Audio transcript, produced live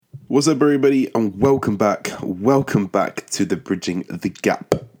What's up, everybody, and welcome back. Welcome back to the Bridging the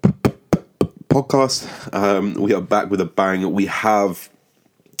Gap podcast. We are back with a bang. We have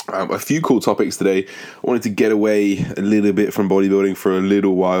a few cool topics today. I wanted to get away a little bit from bodybuilding for a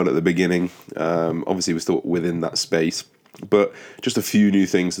little while at the beginning. Obviously, we're still within that space, but just a few new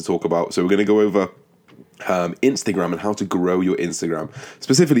things to talk about. So we're going to go over Instagram and how to grow your Instagram.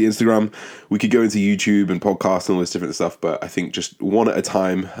 Specifically Instagram. We could go into YouTube and podcasts and all this different stuff, but I think just one at a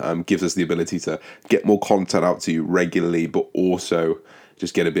time gives us the ability to get more content out to you regularly, but also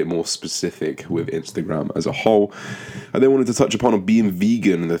just get a bit more specific with Instagram as a whole. I then wanted to touch upon being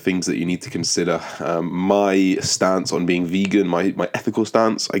vegan and the things that you need to consider. My stance on being vegan, my ethical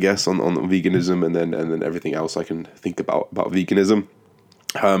stance, I guess, on veganism, and then everything else I can think about veganism.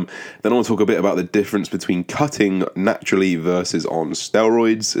 Then I want to talk a bit about the difference between cutting naturally versus on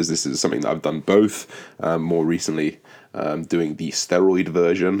steroids, as this is something that I've done both. More recently, doing the steroid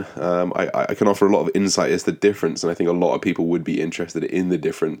version. I can offer a lot of insight as to the difference, and I think a lot of people would be interested in the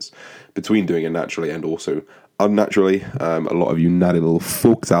difference between doing it naturally and also unnaturally. A lot of you natty little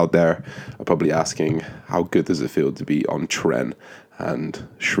folks out there are probably asking, how good does it feel to be on tren and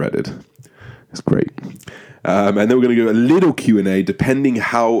shredded? It's great. And then we're going to go a little Q&A, depending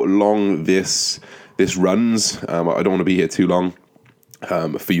how long this runs. I don't want to be here too long,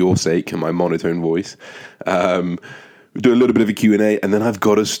 for your sake and my monotone voice. We'll do a little bit of a Q&A, and then I've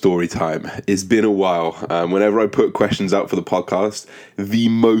got a story time. It's been a while. Whenever I put questions out for the podcast, the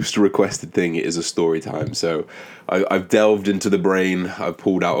most requested thing is a story time. So I've delved into the brain. I've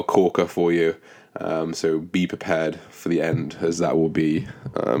pulled out a corker for you. So be prepared for the end, as that will be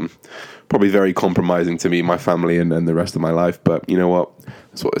probably very compromising to me, my family, and the rest of my life. But you know what?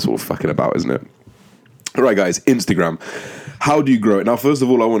 That's what it's all fucking about, isn't it? All right, guys. Instagram. How do you grow it? Now, first of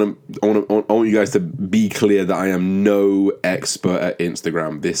all, I want you guys to be clear that I am no expert at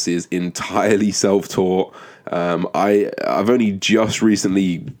Instagram. This is entirely self-taught. I've only just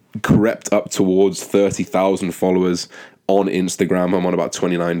recently crept up towards 30,000 followers on Instagram. I'm on about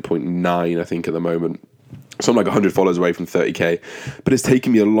 29.9, I think, at the moment. So I'm like 100 followers away from 30k, but it's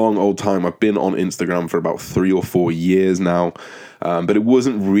taken me a long old time. I've been on Instagram for about 3 or 4 years now, but it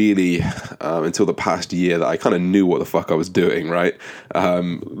wasn't really until the past year that I kind of knew what the fuck I was doing, right? A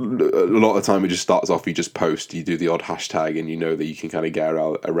lot of the time it just starts off, you just post, you do the odd hashtag, and you know that you can kind of get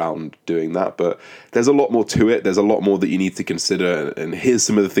around doing that, but there's a lot more to it. There's a lot more that you need to consider, and here's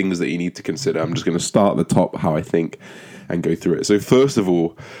some of the things that you need to consider. I'm just going to start at the top, how I think, and go through it. So first of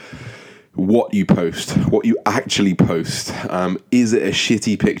all, what you post, what you actually post. Is it a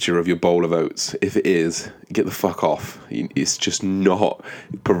shitty picture of your bowl of oats? If it is, get the fuck off. It's just not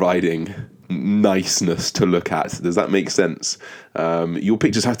providing niceness to look at. Does that make sense? Your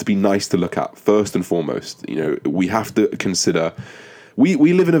pictures have to be nice to look at, first and foremost. You know, we have to consider,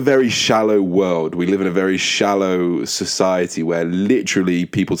 we live in a very shallow world. We live in a very shallow society where literally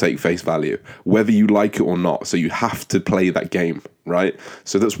people take face value, whether you like it or not. So you have to play that game, right?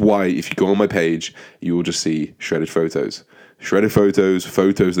 So that's why if you go on my page, you will just see shredded photos. Shredded photos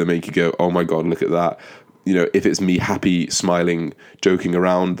that make you go, oh my God, look at that. You know, if it's me happy, smiling, joking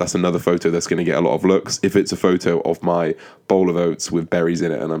around, that's another photo that's going to get a lot of looks. If it's a photo of my bowl of oats with berries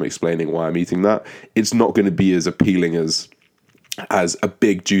in it and I'm explaining why I'm eating that, it's not going to be as appealing as a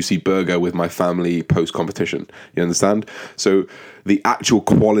big juicy burger with my family post competition. You understand? So the actual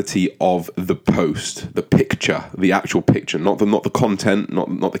quality of the post, the picture, the actual picture, not the content,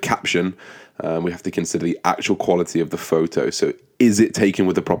 not the caption. We have to consider the actual quality of the photo. So is it taken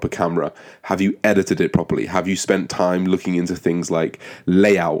with a proper camera? Have you edited it properly? Have you spent time looking into things like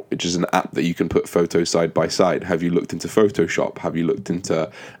Layout, which is an app that you can put photos side by side? Have you looked into Photoshop? Have you looked into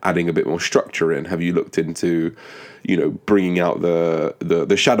adding a bit more structure in? Have you looked into, you know, bringing out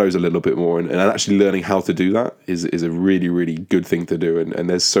the shadows a little bit more, and actually learning how to do that is a really, really good thing to do. And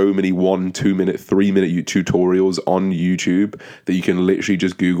there's so many 1, 2 minute, 3 minute tutorials on YouTube that you can literally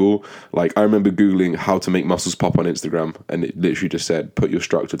just Google. Like, I remember Googling how to make muscles pop on Instagram, and it literally just said, put your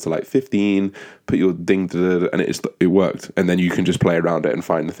structure to like 15, put your ding, and it worked. And then you can just play around it and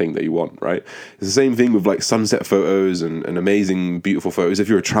find the thing that you want, right? It's the same thing with like sunset photos and amazing, beautiful photos. If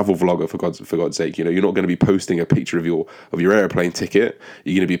you're a travel vlogger, for God's sake, you know, you're not going to be posting a picture of your airplane ticket.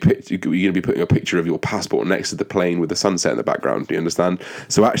 You're going to be putting a picture of your passport next to the plane with the sunset in the background. Do you understand?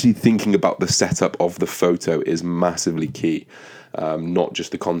 So actually thinking about the setup of the photo is massively key, not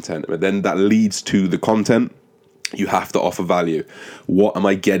just the content. But then that leads to the content. You have to offer value. What am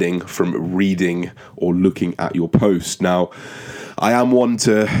I getting from reading or looking at your post? Now, I am one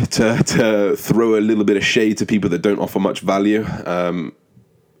to throw a little bit of shade to people that don't offer much value. And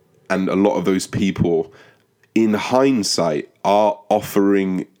a lot of those people, in hindsight, are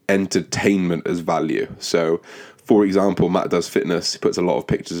offering entertainment as value. So, for example, Matt Does Fitness. He puts a lot of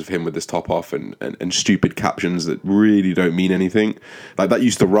pictures of him with his top off and stupid captions that really don't mean anything. Like, that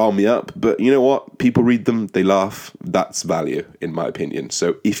used to rile me up, but you know what? People read them, they laugh. That's value, in my opinion.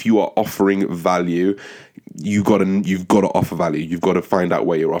 So if you are offering value, you've got to offer value. You've got to find out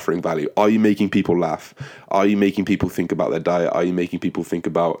where you're offering value. Are you making people laugh? Are you making people think about their diet? Are you making people think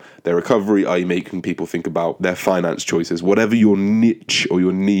about their recovery? Are you making people think about their finance choices? Whatever your niche or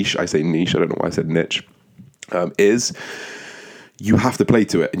your niche, I say niche, I don't know why I said niche, is, you have to play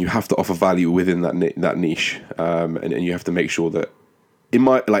to it, and you have to offer value within that niche, and you have to make sure that, in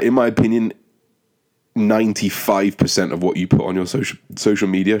my opinion, 95% of what you put on your social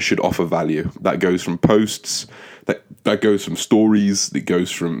media should offer value. That goes from posts, that goes from stories, that goes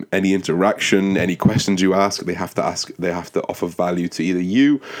from any interaction, any questions you ask. They have to offer value to either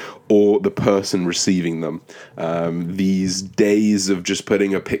you or the person receiving them. These days of just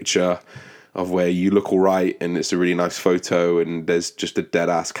putting a picture of where you look all right and it's a really nice photo and there's just a dead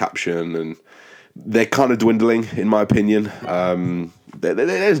ass caption, and they're kind of dwindling, in my opinion.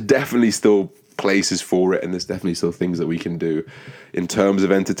 There's definitely still places for it, and there's definitely still things that we can do in terms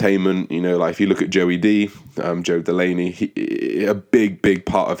of entertainment. You know, like if you look at Joey D, Joe Delaney, a big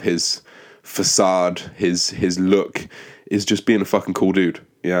part of his facade, his look, is just being a fucking cool dude,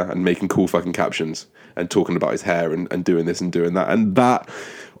 yeah, and making cool fucking captions and talking about his hair and doing this and doing that, and that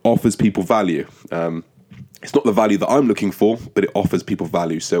offers people value. It's not the value that I'm looking for, but it offers people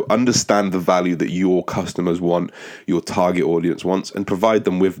value. So understand the value that your customers want, your target audience wants, and provide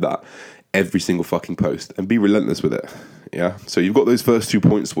them with that every single fucking post, and be relentless with it. Yeah. So you've got those first 2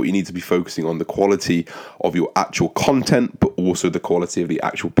 points, what you need to be focusing on: the quality of your actual content, but also the quality of the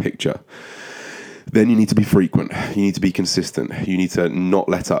actual picture. Then you need to be frequent. You need to be consistent. You need to not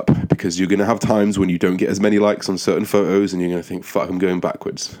let up, because you're going to have times when you don't get as many likes on certain photos and you're going to think, fuck, I'm going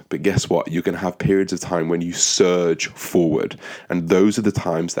backwards. But guess what? You're going to have periods of time when you surge forward. And those are the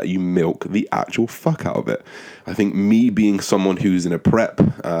times that you milk the actual fuck out of it. I think me being someone who's in a prep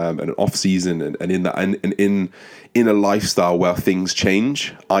and an off season and in a lifestyle where things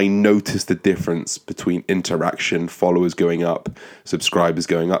change, I notice the difference between interaction, followers going up, subscribers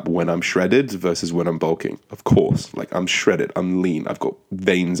going up when I'm shredded versus when I'm bulking. Of course, like, I'm shredded, I'm lean, I've got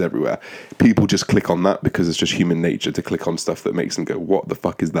veins everywhere. People just click on that because it's just human nature to click on stuff that makes them go, what the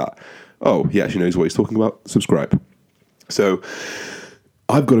fuck is that? Oh, he actually knows what he's talking about. Subscribe. So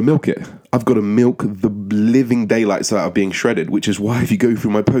I've got to milk it. I've got to milk the living daylights out of being shredded, which is why if you go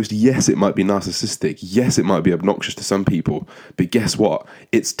through my post, yes, it might be narcissistic. Yes, it might be obnoxious to some people. But guess what?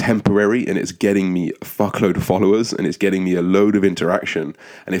 It's temporary, and it's getting me a fuckload of followers, and it's getting me a load of interaction.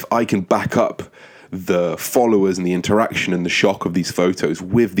 And if I can back up the followers and the interaction and the shock of these photos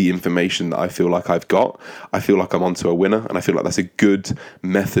with the information that I feel like I've got, I feel like I'm onto a winner, and I feel like that's a good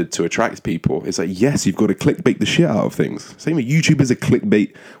method to attract people. It's like, yes, you've got to clickbait the shit out of things. Same with YouTube is a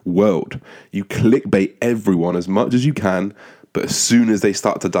clickbait world. You clickbait everyone as much as you can, but as soon as they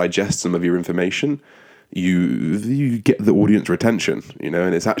start to digest some of your information, you get the audience retention, you know,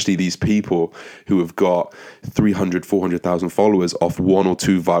 and it's actually these people who have got 300, 400,000 followers off one or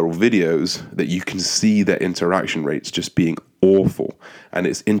two viral videos that you can see their interaction rates just being awful. And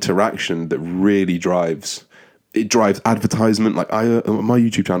it's interaction that really drives advertisement. Like my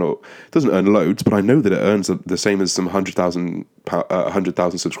YouTube channel doesn't earn loads, but I know that it earns the same as some 100,000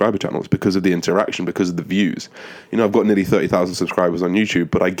 subscriber channels because of the interaction, because of the views. You know, I've got nearly 30,000 subscribers on YouTube,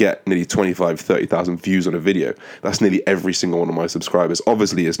 but I get nearly 25, 30,000 views on a video. That's nearly every single one of my subscribers.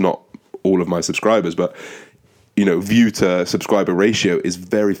 Obviously, it's not all of my subscribers, but you know, view to subscriber ratio is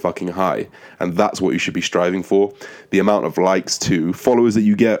very fucking high, and that's what you should be striving for. The amount of likes to followers that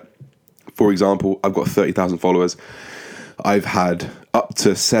you get. For example, I've got 30,000 followers. I've had up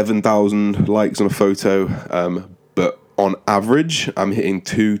to 7,000 likes on a photo, but on average, I'm hitting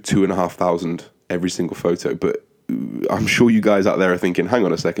 2,500 every single photo. But I'm sure you guys out there are thinking, hang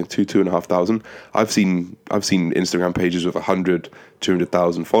on a second, 2,500. I've seen Instagram pages with 100,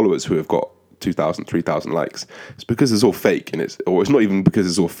 200,000 followers who have got 2,000, 3,000 likes. It's because it's all fake, and it's not even because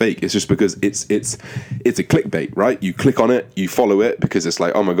it's all fake. It's just because it's a clickbait, right? You click on it, you follow it because it's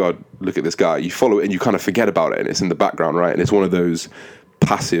like, oh my god, look at this guy. You follow it and you kind of forget about it, and it's in the background, right? And it's one of those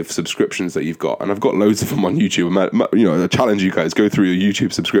passive subscriptions that you've got, and I've got loads of them on YouTube. You know, I challenge you guys, go through your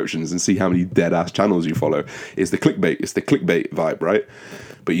YouTube subscriptions and see how many dead ass channels you follow. It's the clickbait vibe, right?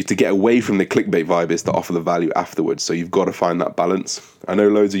 But to get away from the clickbait vibe is to offer the value afterwards. So you've got to find that balance. I know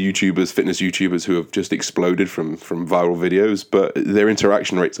loads of YouTubers, fitness YouTubers, who have just exploded from viral videos, but their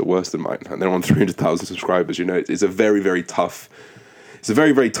interaction rates are worse than mine, and they're on 300,000 subscribers. You know, it's a very, very tough. It's a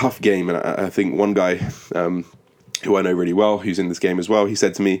very, very tough game, and I think one guy who I know really well, who's in this game as well, he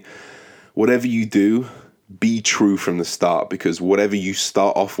said to me, whatever you do, be true from the start, because whatever you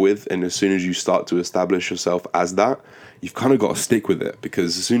start off with, and as soon as you start to establish yourself as that, you've kind of got to stick with it,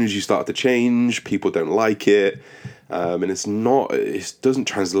 because as soon as you start to change, people don't like it, and it doesn't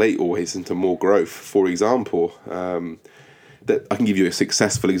translate always into more growth. For example, that I can give you a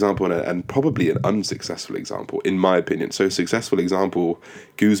successful example and probably an unsuccessful example, in my opinion. So, successful example,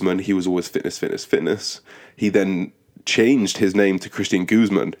 Guzman, he was always fitness. He then changed his name to Christian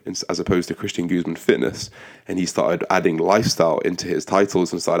Guzman as opposed to Christian Guzman Fitness, and he started adding lifestyle into his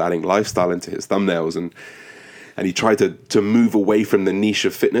titles and started adding lifestyle into his thumbnails, and he tried to move away from the niche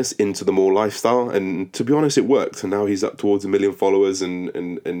of fitness into the more lifestyle, and to be honest, it worked, and now he's up towards 1 million followers,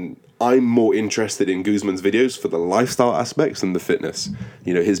 and I'm more interested in Guzman's videos for the lifestyle aspects than the fitness.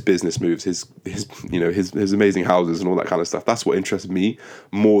 His business moves, his amazing houses and all that kind of stuff. That's what interests me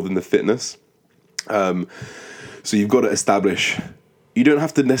more than the fitness. So you've got to you don't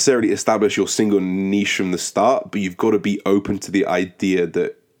have to necessarily establish your single niche from the start, but you've got to be open to the idea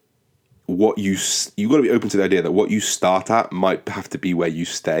that what you start at might have to be where you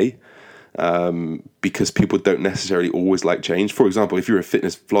stay, because people don't necessarily always like change. For example, if you're a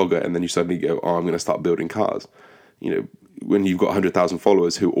fitness vlogger and then you suddenly go, I'm going to start building cars, when you've got 100,000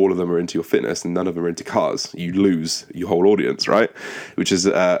 followers who all of them are into your fitness and none of them are into cars, you lose your whole audience, right? Which is,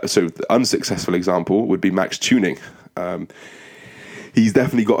 so the unsuccessful example would be Max Tuning. He's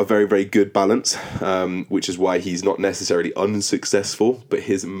definitely got a very, very good balance, which is why he's not necessarily unsuccessful, but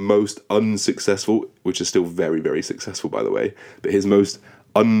his most unsuccessful, which is still very, very successful, by the way, but his most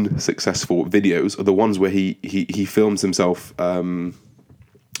unsuccessful videos are the ones where he films himself building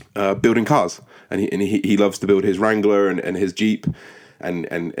cars, and he loves to build his Wrangler and his Jeep, and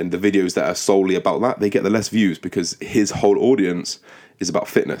the videos that are solely about that, they get the less views because his whole audience is about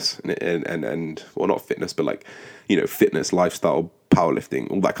fitness and well, not fitness, but like, fitness, lifestyle,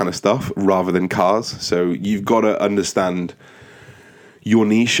 powerlifting, all that kind of stuff, rather than cars. So you've got to understand your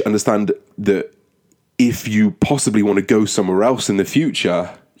niche, understand that if you possibly want to go somewhere else in the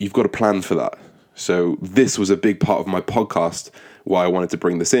future, you've got to plan for that. So this was a big part of my podcast, why I wanted to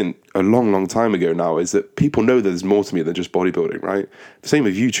bring this in a long, long time ago now, is that people know that there's more to me than just bodybuilding, right? Same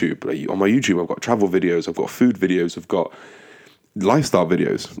with YouTube. Like, on my YouTube, I've got travel videos, I've got food videos, I've got lifestyle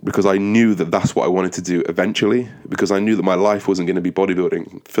videos, because I knew that that's what I wanted to do eventually, because I knew that my life wasn't going to be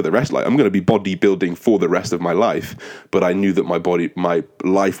bodybuilding for the rest. Like, I'm going to be bodybuilding for the rest of my life, but I knew that my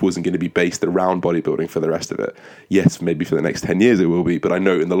life wasn't going to be based around bodybuilding for the rest of it. Yes, maybe for the next 10 years it will be, but I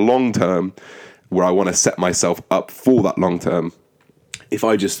know in the long term, where I want to set myself up for that long term, if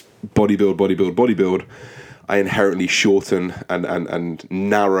I just bodybuild, I inherently shorten and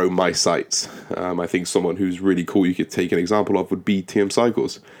narrow my sights. I think someone who's really cool you could take an example of would be TM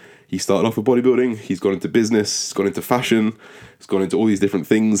Cycles. He started off with bodybuilding, he's gone into business, he's gone into fashion, he's gone into all these different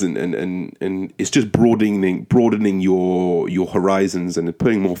things, and it's just broadening your horizons and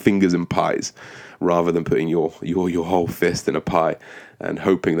putting more fingers in pies, rather than putting your whole fist in a pie and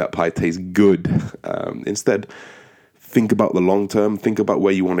hoping that pie tastes good. Instead, think about the long term. Think about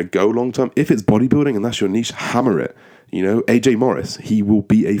where you want to go long term. If it's bodybuilding and that's your niche, hammer it. AJ Morris, he will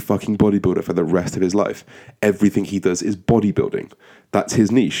be a fucking bodybuilder for the rest of his life. Everything he does is bodybuilding. That's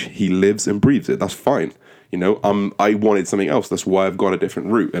his niche. He lives and breathes it. That's fine. I wanted something else. That's why I've gone a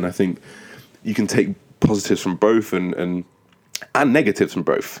different route. And I think you can take positives from both and negatives from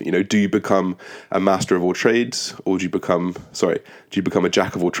both. Do you become a master of all trades, or do you become a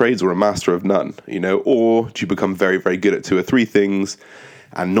jack of all trades or a master of none? Or do you become very, very good at 2 or 3 things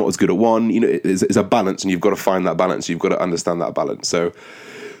and not as good at one? It's a balance, and you've got to find that balance. You've got to understand that balance. So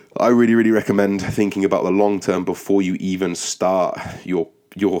I really, really recommend thinking about the long term before you even start your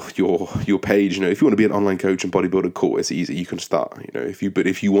page. If you want to be an online coach and bodybuilder, cool, it's easy. You can start.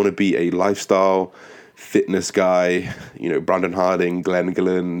 If you want to be a lifestyle fitness guy, Brandon Harding, Glenn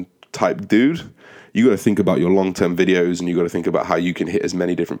Gillen type dude, you got to think about your long-term videos, and you got to think about how you can hit as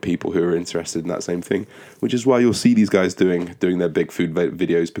many different people who are interested in that same thing, which is why you'll see these guys doing their big food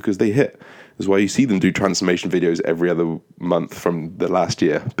videos, because they hit. That's why you see them do transformation videos every other month from the last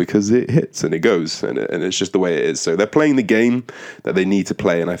year, because it hits and it goes, and it's just the way it is. So they're playing the game that they need to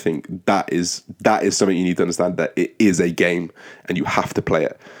play, and I think that is something you need to understand, that it is a game and you have to play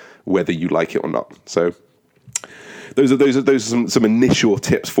it, whether you like it or not. So those are some initial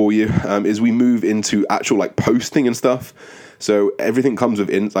tips for you as we move into actual posting and stuff. So everything comes with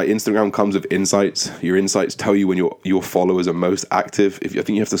Instagram comes with insights. Your insights tell you when your followers are most active. I think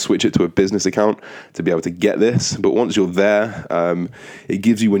you have to switch it to a business account to be able to get this. But once you're there, it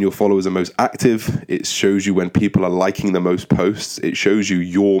gives you when your followers are most active. It shows you when people are liking the most posts. It shows you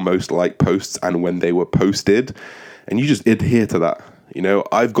your most liked posts and when they were posted. and you just adhere to that. You know,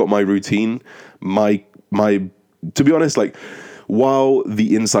 I've got my routine, my to be honest, like, while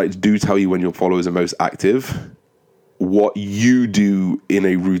the insights do tell you when your followers are most active, what you do in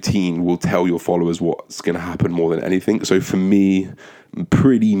a routine will tell your followers what's going to happen more than anything. So for me,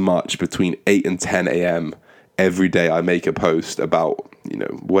 pretty much between 8 and 10 a.m. every day, I make a post about, you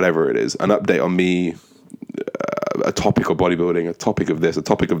know, whatever it is, an update on me, a topic of bodybuilding, a topic of this, a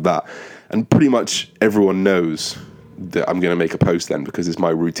topic of that. And pretty much everyone knows that I'm going to make a post then, because it's my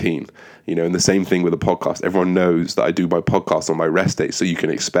routine, you know. And the same thing with a podcast. Everyone knows that I do my podcast on my rest day, so you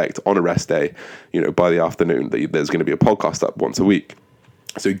can expect on a rest day, you know, by the afternoon that there's going to be a podcast up once a week.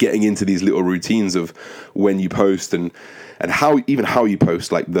 So getting into these little routines of when you post and how you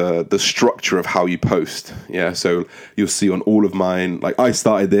post, like the structure of how you post. Yeah. So you'll see on all of mine, like, I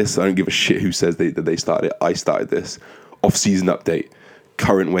started this. I don't give a shit who says that they started it. I started this. Off-season update,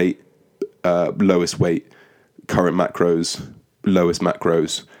 current weight, lowest weight, current macros, lowest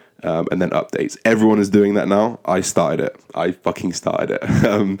macros, and then updates. Everyone is doing that now. I started it. I fucking started it.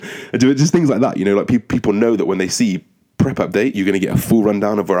 And do it, just things like that. You know, like people know that when they see prep update, you're going to get a full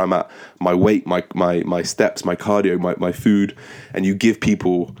rundown of where I'm at, my weight, my steps, my cardio, my food, and you give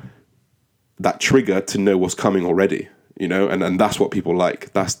people that trigger to know what's coming already. You know, and that's what people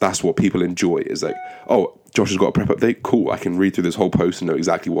like. That's what people enjoy. Is like, oh, Josh has got a prep update. Cool. I can read through this whole post and know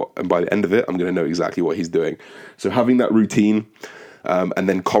exactly what. And by the end of it, I'm going to know exactly what he's doing. So having that routine, and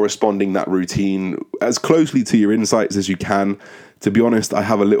then corresponding that routine as closely to your insights as you can. To be honest, I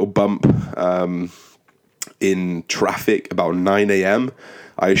have a little bump in traffic about 9 a.m.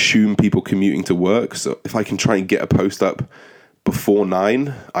 I assume people commuting to work. So if I can try and get a post up before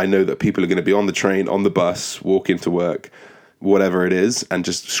 9, I know that people are going to be on the train, on the bus, walking to work, whatever it is, and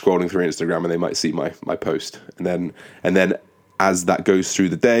just scrolling through Instagram, and they might see my post. And then as that goes through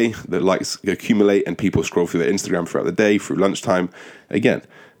the day, the likes accumulate and people scroll through their Instagram throughout the day, through lunchtime. Again,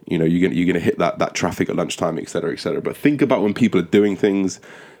 you know, you're going to hit that traffic at lunchtime, et cetera, et cetera. But think about when people are doing things.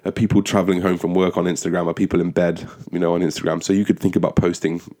 Are people traveling home from work on Instagram? Are people in bed, you know, on Instagram? So you could think about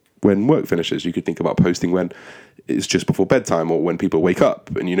posting when work finishes. You could think about posting when it's just before bedtime, or when people wake up.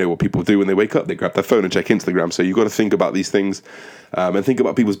 And you know what people do when they wake up? They grab their phone and check Instagram. So you've got to think about these things, and think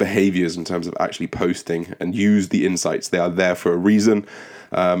about people's behaviors in terms of actually posting, and use the insights. They are there for a reason.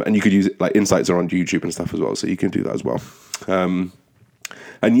 And you could use it, like, insights are on YouTube and stuff as well. So you can do that as well.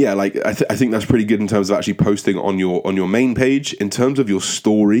 And yeah, like, I think that's pretty good in terms of actually posting on your main page. In terms of your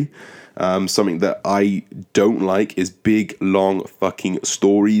story, something that I don't like is big, long fucking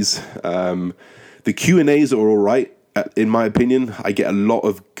stories. The Q&As are all right, in my opinion. I get a lot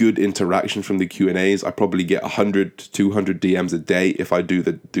of good interaction from the Q&As. I probably get 100 to 200 DMs a day if I do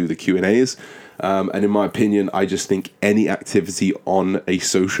the Q&As. And in my opinion, I just think any activity on a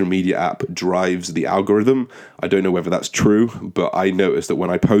social media app drives the algorithm. I don't know whether that's true, but I notice that when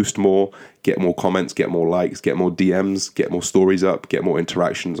I post more, get more comments, get more likes, get more DMs, get more stories up, get more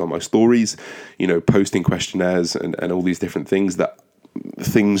interactions on my stories, you know, posting questionnaires and all these different things, that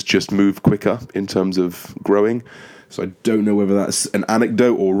things just move quicker in terms of growing. So I don't know whether that's an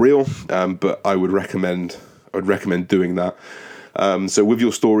anecdote or real, but I would recommend doing that. So with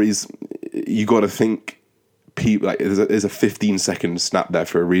your stories, you got to think, people, like, there's a 15-second snap there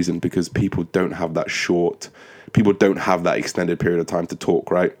for a reason, because people don't have that extended period of time to talk,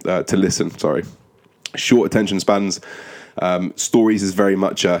 right? To listen, sorry. Short attention spans. Stories is very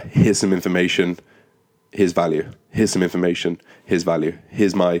much a, here's some information, here's value. Here's some information, here's value.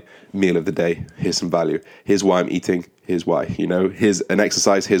 Here's my meal of the day, here's some value. Here's why I'm eating, here's why. You know, here's an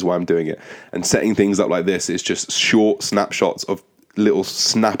exercise, here's why I'm doing it. And setting things up like this is just short snapshots of little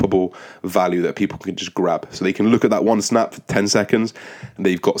snappable value that people can just grab. So they can look at that one snap for 10 seconds and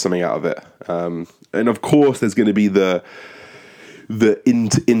they've got something out of it. And of course, there's going to be the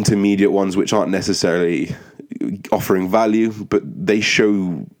intermediate ones, which aren't necessarily offering value, but they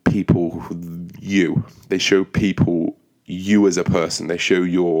show people you. They show people you as a person. They show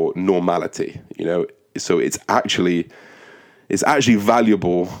your normality, you know. So it's actually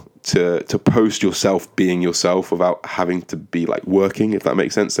valuable to post yourself being yourself without having to be like working, if that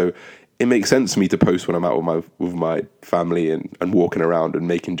makes sense. So it makes sense to me to post when I'm out with my family and walking around and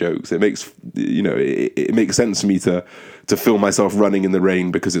making jokes. It makes, you know, it makes sense to me to film myself running in the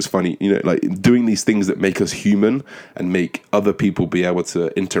rain because it's funny, you know, like doing these things that make us human and make other people be able to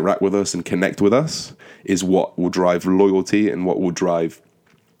interact with us and connect with us is what will drive loyalty and what will drive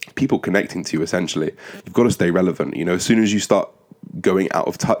people connecting to you. Essentially, you've got to stay relevant. You know, as soon as you start going out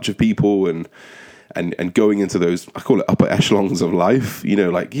of touch of people and going into those, I call it upper echelons of life, you know,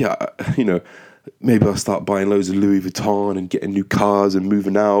 like, yeah, you know, maybe I'll start buying loads of Louis Vuitton and getting new cars and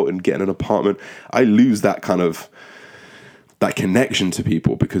moving out and getting an apartment. I lose that connection to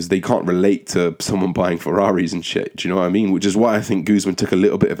people because they can't relate to someone buying Ferraris and shit. Do you know what I mean? Which is why I think Guzman took a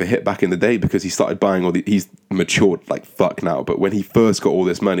little bit of a hit back in the day, because he started buying he's matured like fuck now. But when he first got all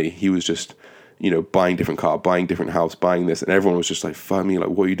this money, he was just, buying different car, buying different house, buying this. And everyone was just like, fuck me, like,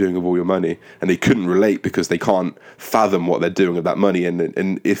 what are you doing with all your money? And they couldn't relate because they can't fathom what they're doing with that money.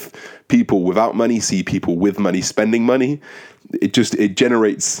 And if people without money see people with money spending money, it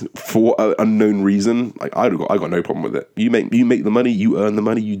generates, for an unknown reason. Like, I got no problem with it. You make the money, you earn the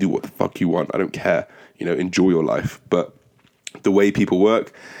money, you do what the fuck you want. I don't care. Enjoy your life. But the way people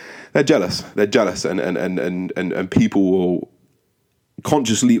work, they're jealous. And people will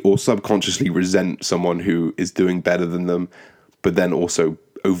consciously or subconsciously resent someone who is doing better than them, but then also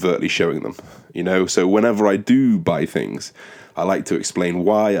overtly showing them. So whenever I do buy things, I like to explain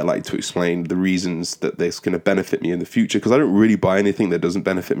why. I like to explain the reasons that this is going to benefit me in the future, because I don't really buy anything that doesn't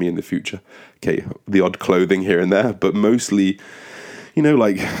benefit me in the future. Okay, the odd clothing here and there, but mostly,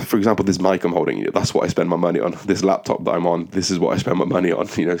 like, for example, this mic I'm holding, that's what I spend my money on. This laptop that I'm on, this is what I spend my money on.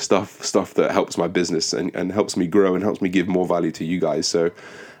 Stuff that helps my business and helps me grow and helps me give more value to you guys. So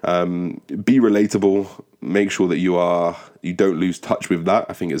be relatable. Make sure that you don't lose touch with that.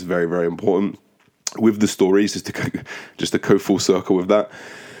 I think it's very, very important. With the stories, just to go full circle with that,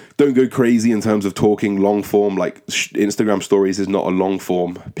 don't go crazy in terms of talking long form. Like, Instagram stories is not a long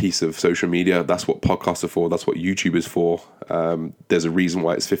form piece of social media. That's what podcasts are for. That's what YouTube is for. There's a reason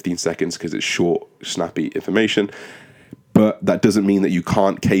why it's 15 seconds, because it's short, snappy information. But that doesn't mean that you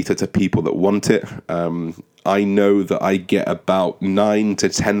can't cater to people that want it. I know that I get about 9,000 to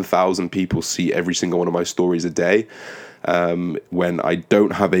 10,000 people see every single one of my stories a day. When I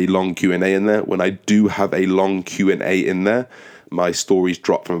don't have a long Q&A in there. When I do have a long Q&A in there, my stories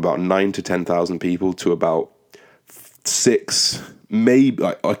drop from about 9,000 to 10,000 people to about 6, maybe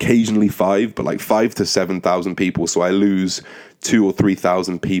occasionally 5, but like 5,000 to 7,000 people. So I lose 2,000 or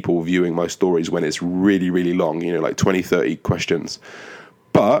 3,000 people viewing my stories when it's really, really long, like 20, 30 questions.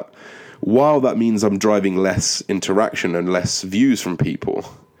 But while that means I'm driving less interaction and less views from people,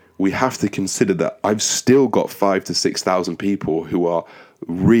 we have to consider that I've still got 5,000 to 6,000 people who are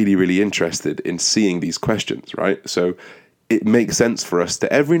really, really interested in seeing these questions, right? So it makes sense for us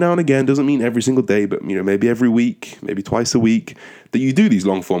to, every now and again, doesn't mean every single day, but maybe every week, maybe twice a week, that you do these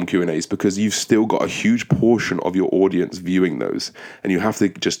long form Q&As, because you've still got a huge portion of your audience viewing those, and you have to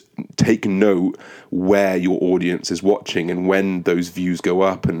just take note where your audience is watching and when those views go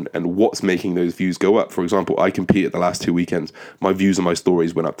up and what's making those views go up. For example, I competed the last 2 weekends. My views on my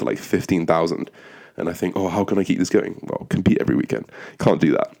stories went up to like 15,000, and I think, how can I keep this going? Well, compete every weekend. Can't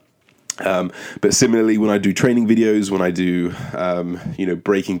do that. But similarly, when I do training videos, when I do,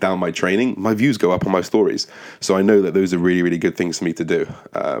 breaking down my training, my views go up on my stories. So I know that those are really, really good things for me to do.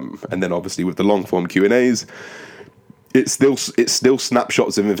 And then obviously with the long form Q&As, it's still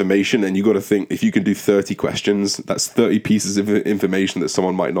snapshots of information. And you got to think, if you can do 30 questions, that's 30 pieces of information that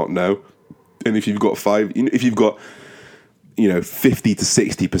someone might not know. And if you've got 50 to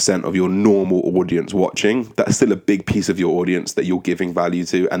 60% of your normal audience watching, that's still a big piece of your audience that you're giving value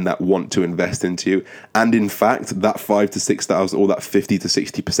to and that want to invest into you. And in fact, that 5,000 to 6,000 or that 50 to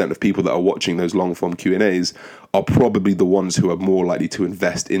 60% of people that are watching those long form Q&As are probably the ones who are more likely to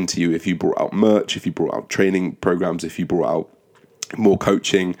invest into you if you brought out merch, if you brought out training programs, if you brought out more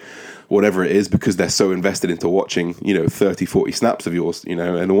coaching, whatever it is, because they're so invested into watching, 30, 40 snaps of yours,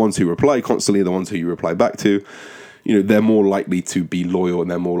 and the ones who reply constantly, the ones who you reply back to, they're more likely to be loyal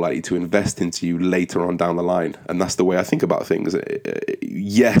and they're more likely to invest into you later on down the line. And that's the way I think about things.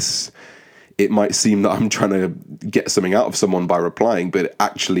 Yes, it might seem that I'm trying to get something out of someone by replying, but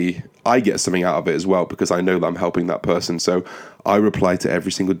actually I get something out of it as well, because I know that I'm helping that person. So I reply to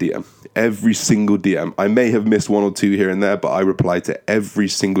every single DM. Every single DM. I may have missed 1 or 2 here and there, but I reply to every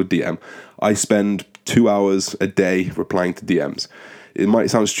single DM. I spend 2 hours a day replying to DMs. It might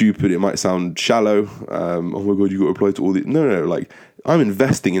sound stupid, it might sound shallow. Oh my God, you got to reply to all these. No, like, I'm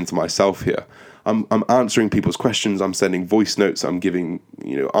investing into myself here. I'm answering people's questions. I'm sending voice notes. I'm giving,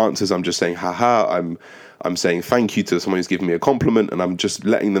 answers. I'm just saying, haha. I'm saying thank you to someone who's giving me a compliment, and I'm just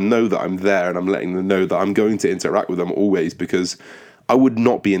letting them know that I'm there, and I'm letting them know that I'm going to interact with them always, because I would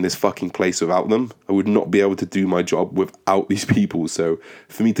not be in this fucking place without them. I would not be able to do my job without these people. So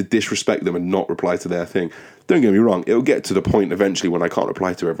for me to disrespect them and not reply to their thing, don't get me wrong, it'll get to the point eventually when I can't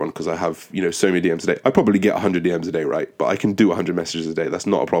reply to everyone because I have, so many DMs a day. I probably get 100 DMs a day, right? But I can do 100 messages a day. That's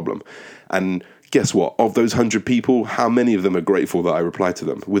not a problem. And Guess what? Of those 100 people, how many of them are grateful that I replied to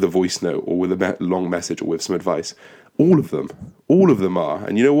them with a voice note or with a long message or with some advice? All of them. All of them are.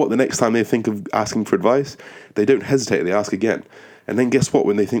 And you know what? The next time they think of asking for advice, they don't hesitate. They ask again. And then guess what?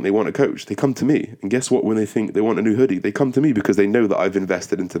 When they think they want a coach, they come to me. And guess what? When they think they want a new hoodie, they come to me because they know that I've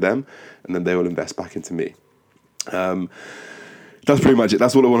invested into them, and then they will invest back into me. That's pretty much it.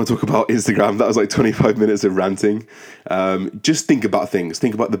 That's what I want to talk about Instagram. That was like 25 minutes of ranting. Just think about things.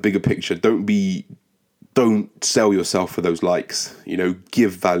 Think about the bigger picture. Don't sell yourself for those likes. You know,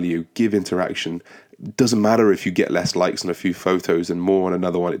 give value, give interaction. It doesn't matter if you get less likes on a few photos and more on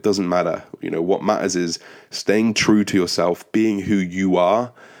another one. It doesn't matter. You know, what matters is staying true to yourself, being who you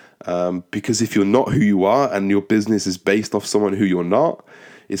are. Because if you're not who you are and your business is based off someone who you're not,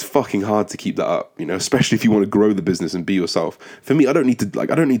 it's fucking hard to keep that up, you know, especially if you want to grow the business and be yourself. For me, I don't need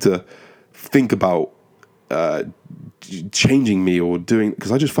to think about changing me or doing, because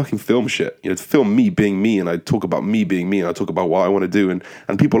I just fucking film shit. You know, to film me being me, and I talk about me being me, and I talk about what I want to do,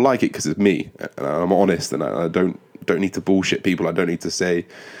 and people like it because it's me, and I'm honest, and I don't need to bullshit people. I don't need to say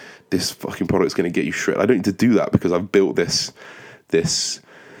this fucking product's going to get you shredded. I don't need to do that because I've built this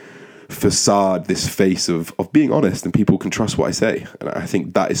facade, this face of being honest, and people can trust what I say. And I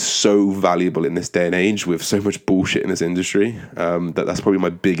think that is so valuable in this day and age with so much bullshit in this industry. That's probably my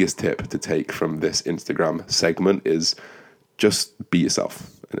biggest tip to take from this Instagram segment is just be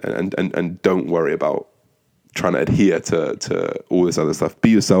yourself, and don't worry about trying to adhere to all this other stuff. Be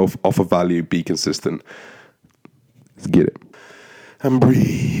yourself, offer value, be consistent. Let's get it. And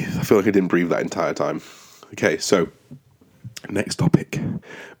breathe. I feel like I didn't breathe that entire time. Okay, so next topic.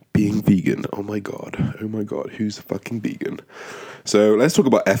 Being vegan. Oh my god, who's fucking vegan? So let's talk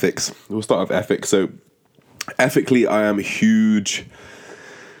about ethics. We'll start with ethics. So ethically, I am hugely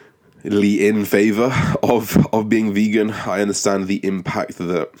in favor of being vegan. I understand the impact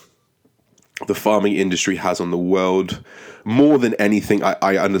that the farming industry has on the world. More than anything,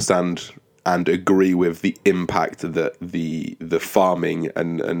 I understand and agree with the impact that the farming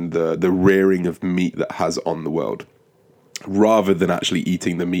and the rearing of meat that has on the world, rather than actually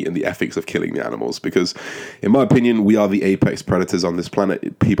eating the meat and the ethics of killing the animals. Because in my opinion, we are the apex predators on this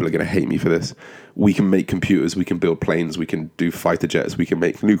planet. People are going to hate me for this. We can make computers, we can build planes, we can do fighter jets, we can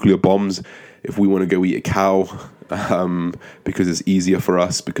make nuclear bombs. If we want to go eat a cow, because it's easier for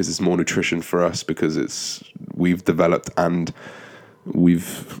us, because it's more nutrition for us, because we've developed and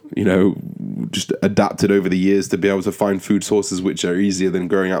we've, you know, just adapted over the years to be able to find food sources which are easier than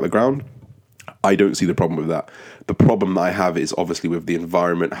growing out the ground, I don't see the problem with that. The problem that I have is obviously with the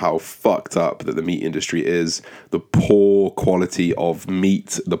environment, how fucked up that the meat industry is, the poor quality of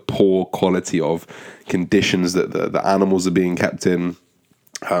meat, the poor quality of conditions that the animals are being kept in,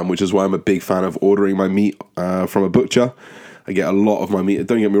 which is why I'm a big fan of ordering my meat from a butcher. I get a lot of my meat.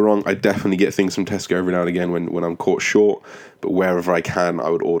 Don't get me wrong, I definitely get things from Tesco every now and again when I'm caught short, but wherever I can, I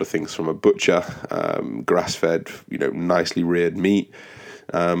would order things from a butcher, grass-fed, you know, nicely reared meat.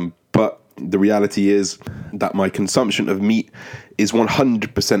 But the reality is that my consumption of meat is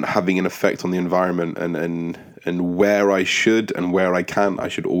 100% having an effect on the environment, and where I should and where I can, I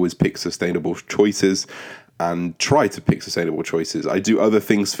should always pick sustainable choices and try to pick sustainable choices. I do other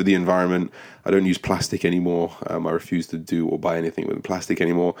things for the environment. I don't use plastic anymore. I refuse to do or buy anything with plastic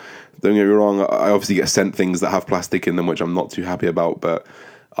anymore. Don't get me wrong, I obviously get sent things that have plastic in them, which I'm not too happy about, but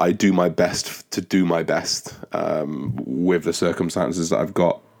I do my best to do my best with the circumstances that I've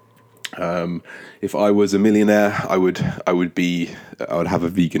got. If I was a millionaire, I would have a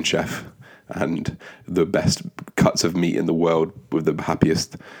vegan chef and the best cuts of meat in the world with the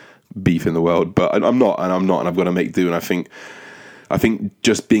happiest beef in the world. But I'm not, and I've got to make do. And I think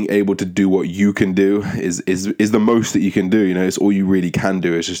just being able to do what you can do is the most that you can do. You know, it's all you really can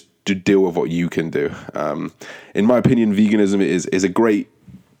do is just to deal with what you can do. In my opinion, veganism is a great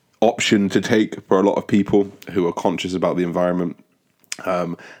option to take for a lot of people who are conscious about the environment.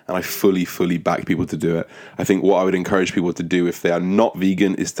 And I fully back people to do it. I think what I would encourage people to do if they are not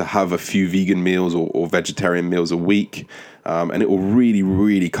vegan is to have a few vegan meals or vegetarian meals a week. And it will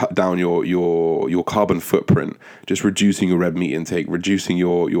really cut down your carbon footprint, just reducing your red meat intake, reducing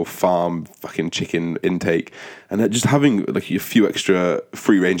your farm fucking chicken intake, and just having like a few extra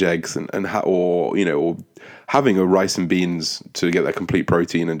free range eggs or having a rice and beans to get that complete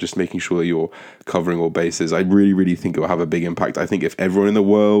protein, and just making sure that you're covering all bases. I really think it will have a big impact. I think if everyone in the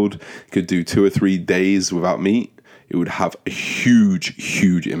world could do 2 or 3 days without meat, it would have a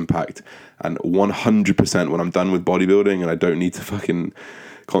huge impact. And 100% when I'm done with bodybuilding and I don't need to fucking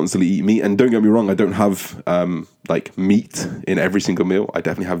constantly eat meat. And don't get me wrong, I don't have like meat in every single meal. I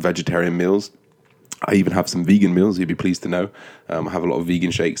definitely have vegetarian meals. I even have some vegan meals, you'd be pleased to know. I have a lot of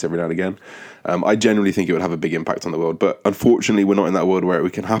vegan shakes every now and again. I generally think it would have a big impact on the world, but unfortunately we're not in that world where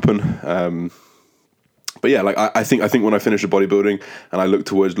it can happen. But yeah, like I think when I finish the bodybuilding and I look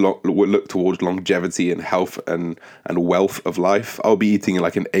towards longevity and health and wealth of life, I'll be eating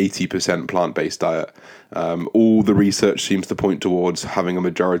like an 80% plant-based diet. All the research seems to point towards having a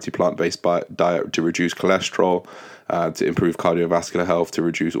majority plant-based diet to reduce cholesterol, to improve cardiovascular health, to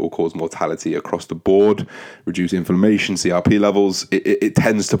reduce all-cause mortality across the board, reduce inflammation, CRP levels. It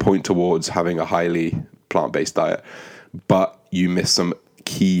tends to point towards having a highly plant-based diet, but you miss some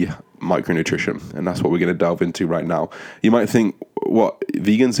key micronutrition, and that's what we're going to delve into right now. You might think, what,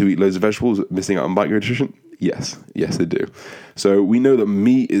 vegans who eat loads of vegetables are missing out on micronutrition? Yes, they do. So we know that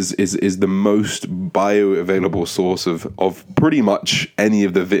meat is the most bioavailable source of pretty much any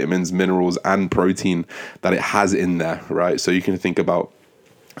of the vitamins, minerals, and protein that it has in there, right? So you can think about,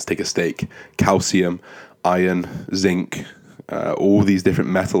 let's take a steak, calcium, iron, zinc, all these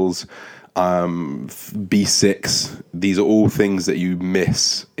different metals, B6. These are all things that you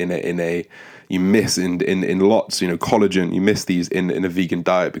miss in lots. Collagen, you miss these in a vegan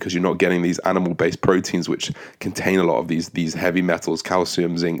diet because you're not getting these animal-based proteins which contain a lot of these heavy metals,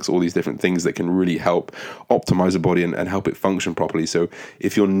 calcium, zincs, all these different things that can really help optimize the body and help it function properly. So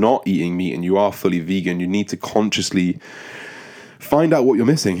if you're not eating meat and you are fully vegan, you need to consciously find out what you're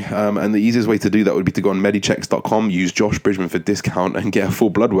missing. And the easiest way to do that would be to go on Medichecks.com, use Josh Bridgman for discount, and get a full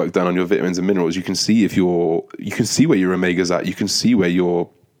blood work done on your vitamins and minerals. You can see where your omega's at. You can see where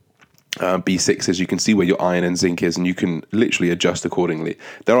your B6 is. You can see where your iron and zinc is, and you can literally adjust accordingly.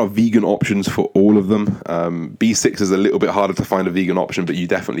 There are vegan options for all of them. B6 is a little bit harder to find a vegan option, but you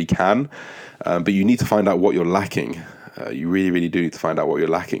definitely can. But you need to find out what you're lacking. You really, really do need to find out what you're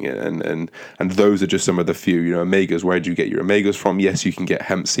lacking in, and those are just some of the few. Omegas. Where do you get your omegas from? Yes, you can get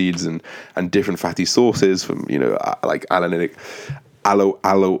hemp seeds and different fatty sources from like alaninic. I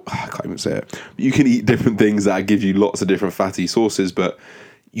can't even say it. You can eat different things that give you lots of different fatty sources, but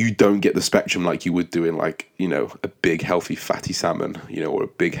you don't get the spectrum like you would do in a big healthy fatty salmon, or a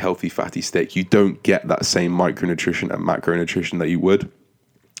big healthy fatty steak. You don't get that same micronutrition and macronutrition that you would.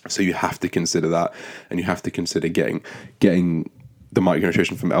 So you have to consider that, and you have to consider getting the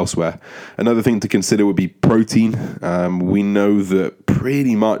micronutrition from elsewhere. Another thing to consider would be protein. We know that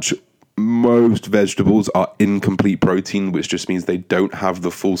pretty much most vegetables are incomplete protein, which just means they don't have the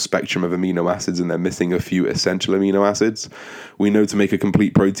full spectrum of amino acids and they're missing a few essential amino acids. We know to make a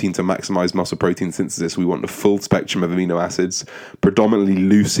complete protein, to maximize muscle protein synthesis, we want the full spectrum of amino acids, predominantly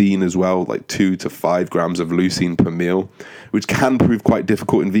leucine as well, like 2 to 5 grams of leucine per meal, which can prove quite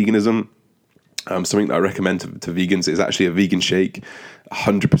difficult in veganism. Something that I recommend to vegans is actually a vegan shake.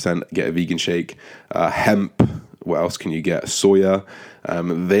 100% get a vegan shake. Hemp. What else can you get? Soya.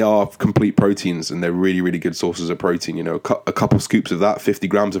 They are complete proteins, and they're really, really good sources of protein. A couple scoops of that, 50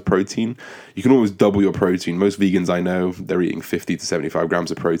 grams of protein. You can always double your protein. Most vegans I know, they're eating 50 to 75 grams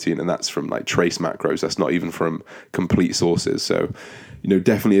of protein, and that's from like trace macros. That's not even from complete sources. So,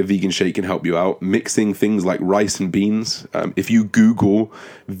 definitely a vegan shake can help you out. Mixing things like rice and beans. If you Google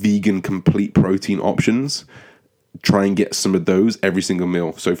vegan complete protein options, try and get some of those every single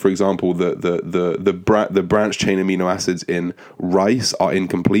meal. So, for example, the branched chain amino acids in rice are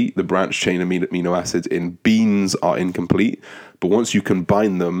incomplete. The branched chain amino acids in beans are incomplete. But once you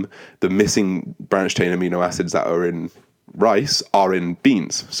combine them, the missing branched chain amino acids that are in rice are in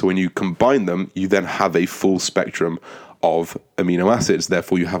beans. So when you combine them, you then have a full spectrum of amino acids.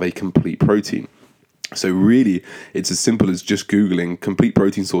 Therefore, you have a complete protein. So really, it's as simple as just Googling complete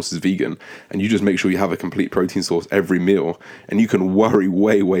protein sources vegan, and you just make sure you have a complete protein source every meal, and you can worry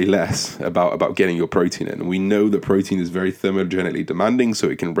way, way less about getting your protein in. And we know that protein is very thermogenetically demanding, so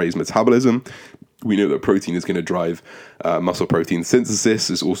it can raise metabolism. We know that protein is going to drive muscle protein synthesis.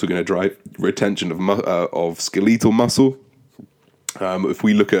 It's also going to drive retention of skeletal muscle. If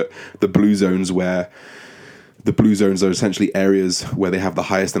we look at the blue zones, the blue zones are essentially areas where they have the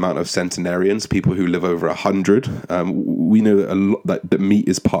highest amount of centenarians, people who live over 100. We know that meat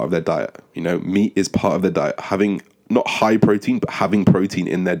is part of their diet. Meat is part of their diet. Having not high protein, but having protein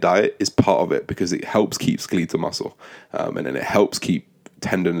in their diet is part of it because it helps keep skeletal muscle, and then it helps keep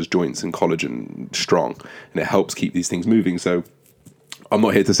tendons, joints, and collagen strong, and it helps keep these things moving. So I'm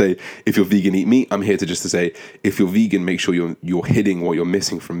not here to say if you're vegan, eat meat. I'm here to say if you're vegan, make sure you're hitting what you're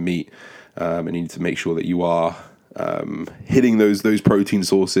missing from meat. And you need to make sure that you are hitting those protein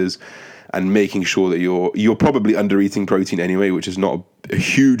sources and making sure that you're probably under eating protein anyway, which is not a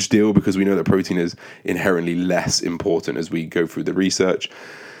huge deal because we know that protein is inherently less important as we go through the research.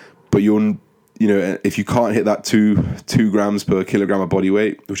 But if you can't hit that two grams per kilogram of body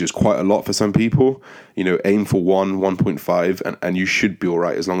weight, which is quite a lot for some people, aim for 1.5, and you should be all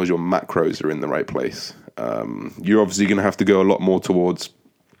right as long as your macros are in the right place. You're obviously going to have to go a lot more towards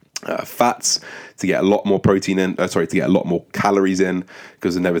fats to get a lot more protein in, to get a lot more calories in,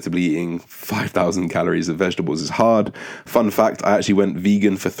 because inevitably eating 5,000 calories of vegetables is hard. Fun fact, I actually went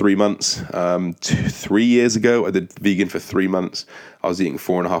vegan for 3 months. 3 years ago, I did vegan for 3 months. I was eating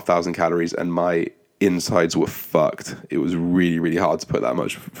 4,500 calories and my insides were fucked. It was really, really hard to put that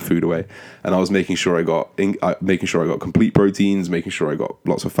much food away. And I was making sure I got complete proteins, making sure I got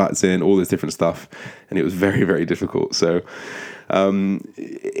lots of fats in, all this different stuff. And it was very, very difficult. So,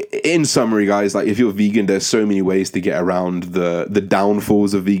 in summary, guys, like if you're vegan, there's so many ways to get around the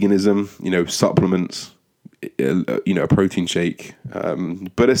downfalls of veganism, supplements, a protein shake.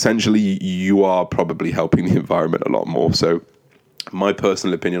 But essentially you are probably helping the environment a lot more. So my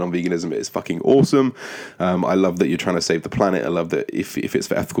personal opinion on veganism is fucking awesome. I love that you're trying to save the planet. I love that if it's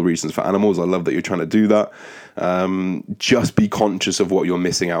for ethical reasons for animals, I love that you're trying to do that. Just be conscious of what you're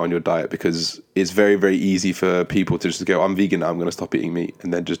missing out on your diet, because it's very, very easy for people to just go, I'm vegan now, I'm going to stop eating meat.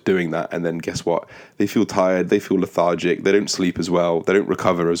 And then just doing that. And then guess what? They feel tired. They feel lethargic. They don't sleep as well. They don't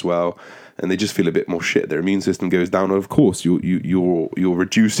recover as well. And they just feel a bit more shit. Their immune system goes down. And of course, you're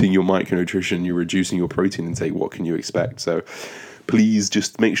reducing your micronutrition. You're reducing your protein intake. What can you expect? So please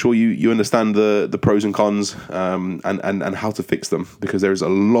just make sure you understand the pros and cons, and how to fix them, because there's a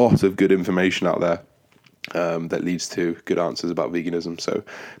lot of good information out there that leads to good answers about veganism. So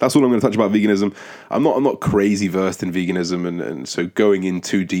that's all I'm going to touch about veganism. I'm not crazy versed in veganism, and so going in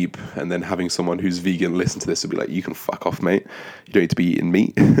too deep and then having someone who's vegan listen to this and be like, you can fuck off, mate. You don't need to be eating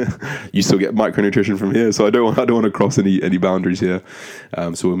meat. You still get micronutrition from here. So I don't want to cross any boundaries here.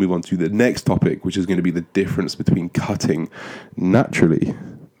 So we'll move on to the next topic, which is going to be the difference between cutting naturally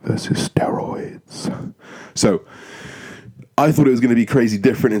versus steroids. So I thought it was going to be crazy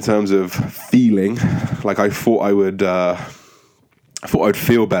different in terms of feeling. Like I thought I'd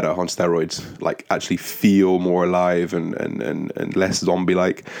feel better on steroids, like actually feel more alive and less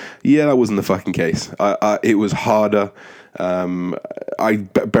zombie-like. Yeah, that wasn't the fucking case. It was harder.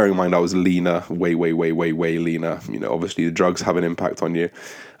 Bearing in mind I was leaner, way leaner. Obviously the drugs have an impact on you.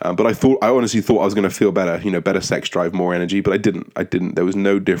 But I honestly thought I was going to feel better, better sex drive, more energy, but I didn't. There was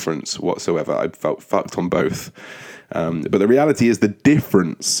no difference whatsoever. I felt fucked on both. But the reality is the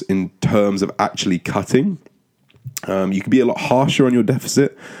difference in terms of actually cutting, you can be a lot harsher on your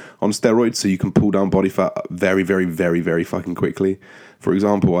deficit on steroids, so you can pull down body fat very, very, very, very fucking quickly. For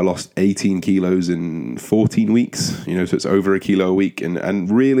example, I lost 18 kilos in 14 weeks, so it's over a kilo a week.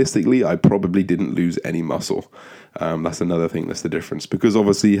 And realistically, I probably didn't lose any muscle. That's another thing that's the difference, because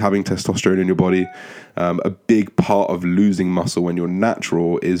obviously having testosterone in your body, a big part of losing muscle when you're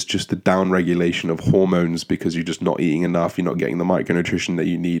natural is just the down regulation of hormones, because you're just not eating enough, you're not getting the micronutrition that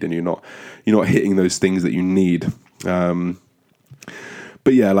you need, and you're not hitting those things that you need.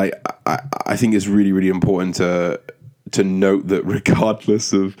 But yeah, like I think it's really, really important to note that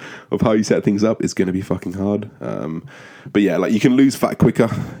regardless of how you set things up, it's going to be fucking hard. But yeah, like you can lose fat quicker,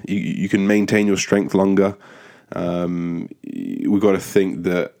 you can maintain your strength longer. We've got to think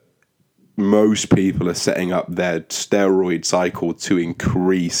that most people are setting up their steroid cycle to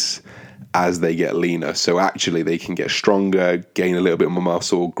increase as they get leaner. So actually they can get stronger, gain a little bit more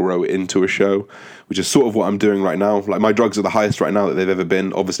muscle, grow into a show, which is sort of what I'm doing right now. Like my drugs are the highest right now that they've ever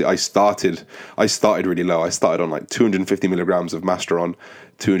been. Obviously I started really low. I started on like 250 milligrams of Masteron,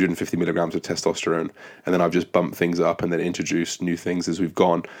 250 milligrams of testosterone. And then I've just bumped things up and then introduced new things as we've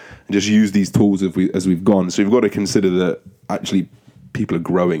gone, and just use these tools as we've gone. So you've got to consider that actually people are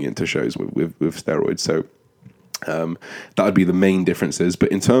growing into shows with steroids. So that would be the main differences.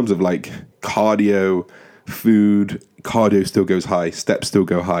 But in terms of like cardio, food, cardio still goes high, steps still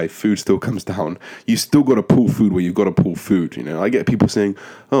go high, food still comes down. You still got to pull food where you've got to pull food. I get people saying,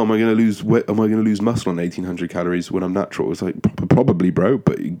 "Oh, am I going to lose weight? Am I going to lose muscle on 1,800 calories when I'm natural?" It's like, probably, bro,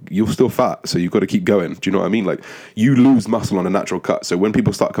 but you're still fat, so you've got to keep going. Do you know what I mean? Like you lose muscle on a natural cut. So when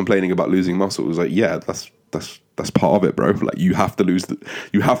people start complaining about losing muscle, it's like, yeah, that's part of it, bro. Like you have to lose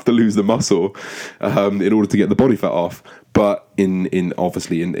the muscle in order to get the body fat off. But in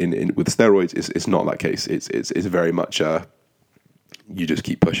obviously with steroids, it's not that case. It's very much you just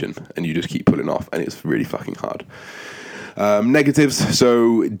keep pushing and you just keep pulling off, and it's really fucking hard. Negatives.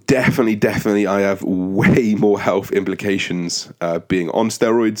 So definitely I have way more health implications being on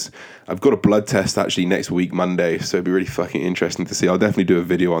steroids. I've got a blood test actually next week, Monday, so it'd be really fucking interesting to see. I'll definitely do a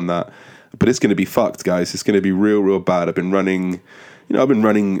video on that. But it's going to be fucked, guys. It's going to be real bad. I've been running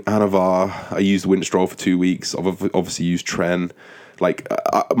Anavar. I used Winstrol for 2 weeks. I've obviously used Tren. like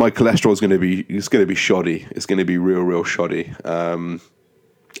my cholesterol is going to be shoddy. It's going to be real shoddy. And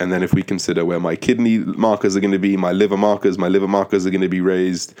then if we consider where my kidney markers are going to be, my liver markers are going to be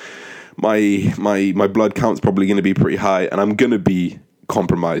raised. My blood count's probably going to be pretty high, and I'm going to be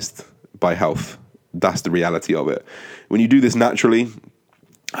compromised by health. That's the reality of it. When you do this naturally,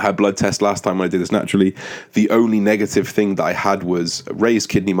 I had blood tests last time when I did this naturally. The only negative thing that I had was raised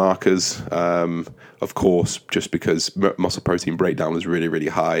kidney markers, of course, just because muscle protein breakdown was really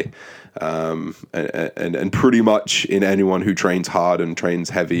high. And pretty much in anyone who trains hard and trains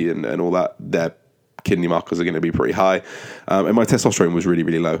heavy and all that, their kidney markers are going to be pretty high. And my testosterone was really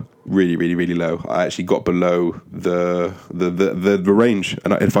low, really low. I actually got below the range.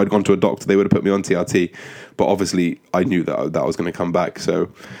 And if I'd gone to a doctor, they would have put me on TRT. But obviously I knew that was going to come back.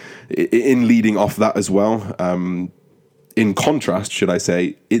 So in leading off that as well, in contrast, should I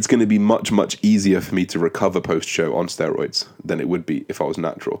say, it's going to be much easier for me to recover post-show on steroids than it would be if I was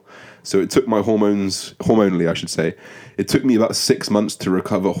natural. So it took my hormonally, I should say, it took me about 6 months to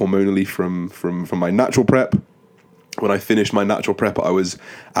recover hormonally from my natural prep. When I finished my natural prep, I was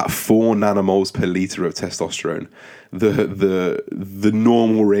at 4 nanomoles per liter of testosterone. The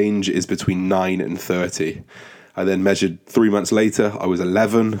normal range is between 9 and 30. I then measured 3 months later, I was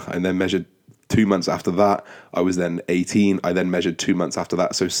 11, and then measured 2 months after that, I was then 18. I then measured 2 months after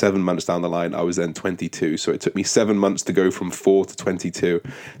that. So 7 months down the line, I was then 22. So it took me 7 months to go from 4 to 22.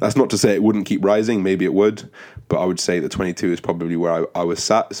 That's not to say it wouldn't keep rising. Maybe it would. But I would say that 22 is probably where I was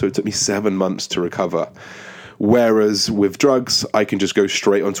sat. So it took me 7 months to recover. Whereas with drugs, I can just go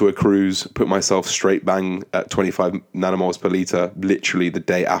straight onto a cruise, put myself straight bang at 25 nanomoles per liter, literally the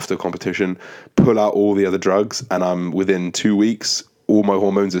day after competition, pull out all the other drugs, and I'm within 2 weeks, all my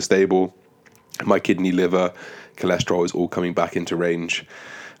hormones are stable. My kidney, liver, cholesterol is all coming back into range.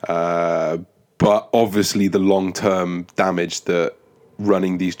 But obviously the long-term damage that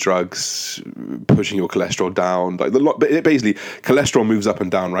running these drugs, pushing your cholesterol down, basically cholesterol moves up and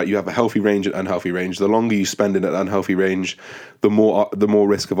down, right? You have a healthy range and unhealthy range. The longer you spend in an unhealthy range, the more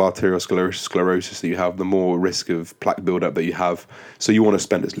risk of arteriosclerosis that you have, the more risk of plaque buildup that you have. So you want to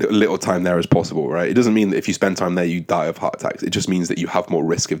spend as little time there as possible, right? It doesn't mean that if you spend time there, you die of heart attacks. It just means that you have more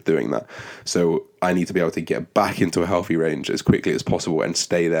risk of doing that. So I need to be able to get back into a healthy range as quickly as possible and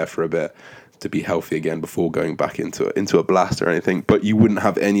stay there for a bit to be healthy again before going back into a blast or anything. But you wouldn't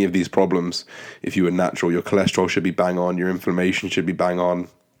have any of these problems if you were natural. Your cholesterol should be bang on, your inflammation should be bang on,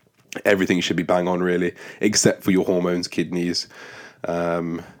 everything should be bang on really, except for your hormones, kidneys,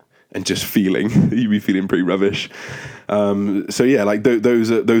 and just feeling. You'd be feeling pretty rubbish. So yeah, like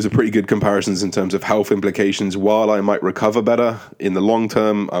those are pretty good comparisons in terms of health implications. While I might recover better in the long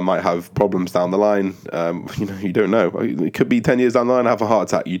term, I might have problems down the line. You don't know. It could be 10 years down the line, I have a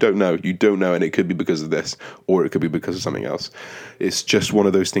heart attack. You don't know, and it could be because of this, or it could be because of something else. It's just one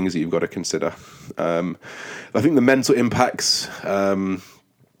of those things that you've got to consider. I think the mental impacts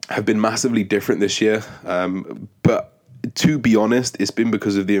have been massively different this year, but to be honest, it's been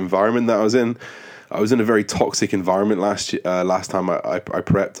because of the environment that I was in. I was in a very toxic environment last time I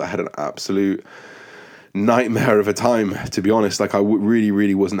prepped. I had an absolute nightmare of a time, to be honest. Like I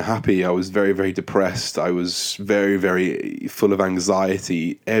really wasn't happy. I was very depressed. I was very full of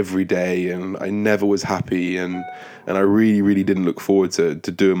anxiety every day, and I never was happy, and I really didn't look forward to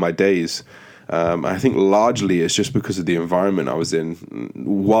doing my days. I think largely it's just because of the environment I was in.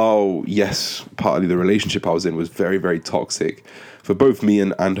 While, yes, partly the relationship I was in was very toxic for both me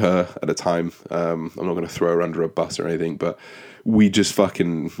and her at the time. I'm not going to throw her under a bus or anything, but we just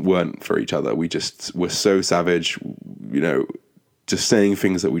fucking weren't for each other. We just were so savage, just saying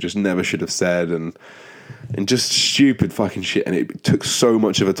things that we just never should have said, and just stupid fucking shit. And it took so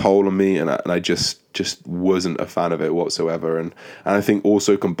much of a toll on me, and I just wasn't a fan of it whatsoever. And I think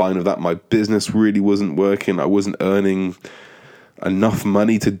also combined with that, my business really wasn't working. I wasn't earning enough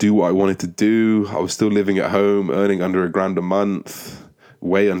money to do what I wanted to do. I was still living at home, earning under $1,000 a month,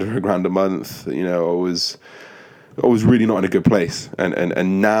 way under $1,000 a month. I was really not in a good place.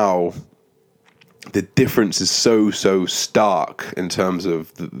 And now the difference is so stark in terms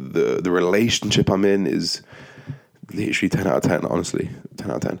of the relationship I'm in is literally 10 out of 10, honestly,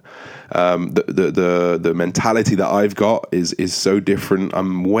 10 out of 10. The mentality that I've got is so different.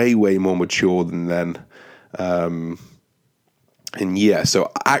 I'm way more mature than then. And yeah,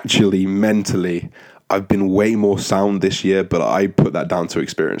 so actually mentally, I've been way more sound this year, but I put that down to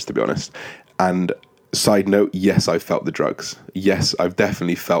experience, to be honest. And side note, yes, I felt the drugs. Yes, I've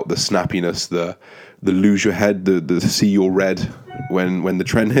definitely felt the snappiness, the lose your head, the see your red when the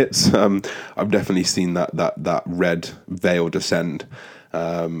trend hits. I've definitely seen that red veil descend,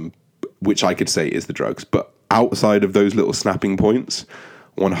 which I could say is the drugs. But outside of those little snapping points,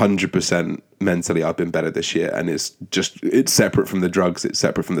 100% mentally I've been better this year, and it's separate from the drugs, it's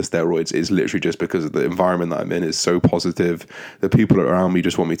separate from the steroids. It's literally just because of the environment that I'm in is so positive. The people around me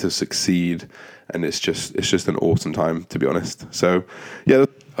just want me to succeed, and it's just an awesome time, to be honest. So yeah,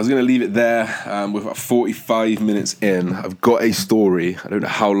 I was going to leave it there. We're about 45 minutes in. I've got a story. I don't know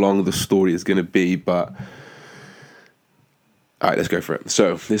how long the story is going to be, but all right, let's go for it.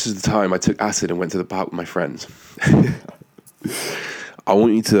 So this is the time I took acid and went to the park with my friends. I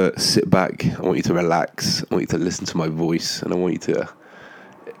want you to sit back, I want you to relax, I want you to listen to my voice, and I want you to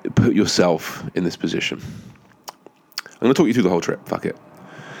put yourself in this position. I'm going to talk you through the whole trip, fuck it.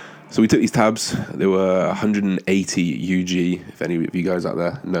 So we took these tabs, they were 180 UG, if any of you guys out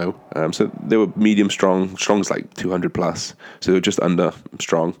there know. So they were medium strong, strong's like 200 plus, so they were just under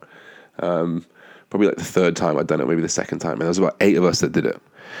strong. Probably like the third time I'd done it, maybe the second time, and there was about 8 of us that did it.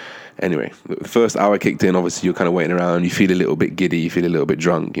 Anyway, the first hour kicked in, obviously you're kind of waiting around, you feel a little bit giddy, you feel a little bit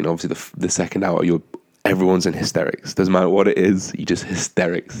drunk, you know, obviously the second hour, everyone's in hysterics, doesn't matter what it is, you just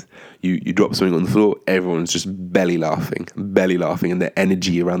hysterics, you drop something on the floor, everyone's just belly laughing, and the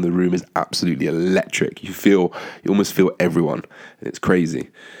energy around the room is absolutely electric, you almost feel everyone, and it's crazy.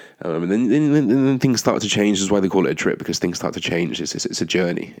 And then things start to change. This is why they call it a trip, because things start to change. It's a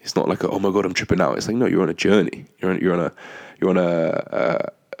journey. It's not like oh my god, I'm tripping out. It's like no, you're on a journey. You're on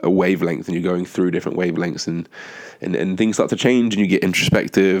a wavelength, and you're going through different wavelengths, and things start to change, and you get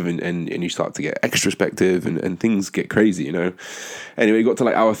introspective, and you start to get extrospective, and things get crazy, you know. Anyway, we got to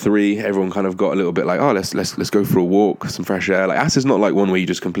like hour 3, everyone kind of got a little bit like, oh, let's go for a walk, some fresh air. Like acid's not like one where you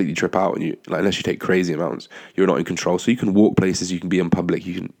just completely trip out, and you like unless you take crazy amounts, you're not in control. So you can walk places, you can be in public,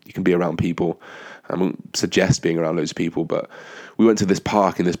 you can be around people. I won't suggest being around loads of people, but we went to this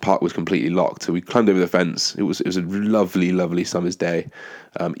park, and this park was completely locked. So we climbed over the fence. It was a lovely, lovely summer's day,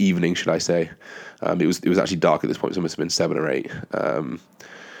 evening, should I say. It was actually dark at this point, so it must have been 7 or 8. And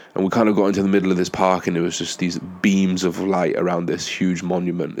we kind of got into the middle of this park, and it was just these beams of light around this huge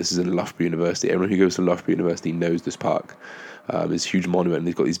monument. This is in Loughborough University. Everyone who goes to Loughborough University knows this park. It's a huge monument, and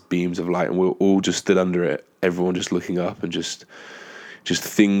they've got these beams of light, and we were all just stood under it, everyone just looking up, and just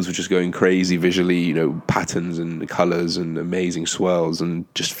things were just going crazy visually, you know, patterns and colours and amazing swirls, and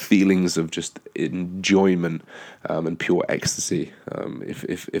just feelings of just enjoyment and pure ecstasy.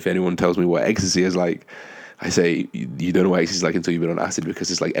 If anyone tells me what ecstasy is like, I say you don't know what ecstasy is like until you've been on acid, because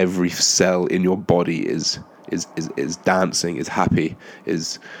it's like every cell in your body is dancing, is happy,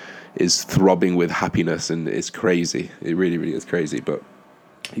 is throbbing with happiness, and it's crazy. It really, really is crazy. But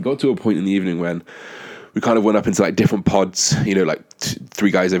it got to a point in the evening when we kind of went up into like different pods, you know, like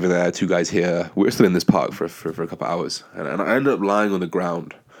 3 guys over there, 2 guys here. We were still in this park for a couple of hours, and I ended up lying on the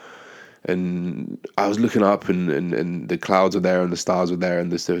ground, and I was looking up, and the clouds were there, and the stars were there,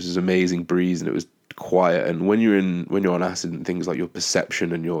 and there was this amazing breeze, and it was quiet. And when you're on acid, and things like your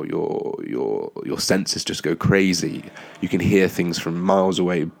perception and your senses just go crazy. You can hear things from miles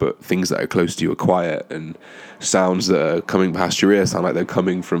away, but things that are close to you are quiet, and sounds that are coming past your ear sound like they're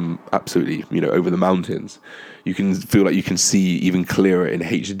coming from absolutely, you know, over the mountains. You can feel like you can see even clearer in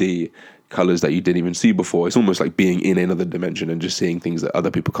HD colors that you didn't even see before. It's almost like being in another dimension and just seeing things that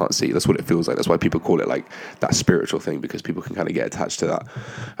other people can't see. That's what it feels like. That's why people call it like that spiritual thing, because people can kind of get attached to that,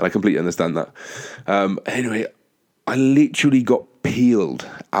 and I completely understand that. Anyway, I literally got peeled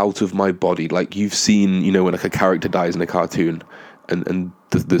out of my body, like you've seen, you know, when like a character dies in a cartoon, and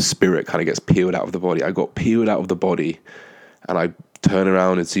the spirit kind of gets peeled out of the body. I got peeled out of the body, and I turn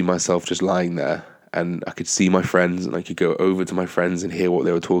around and see myself just lying there. And I could see my friends, and I could go over to my friends and hear what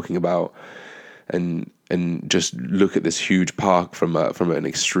they were talking about, and just look at this huge park from an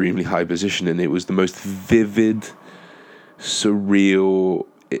extremely high position. And it was the most vivid, surreal,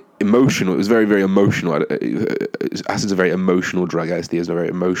 emotional. It was very, very emotional. Acid's a very emotional drug. LSD is a very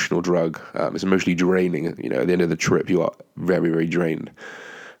emotional drug. It's emotionally draining. You know, at the end of the trip, you are very, very drained.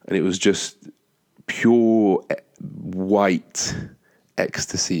 And it was just pure white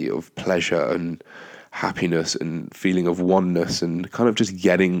ecstasy of pleasure and happiness and feeling of oneness, and kind of just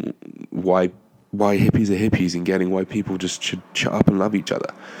getting why hippies are hippies, and getting why people just should shut up and love each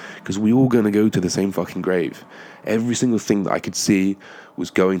other, because we all going to go to the same fucking grave. Every single thing that I could see was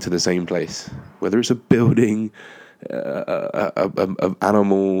going to the same place, whether it's a building, a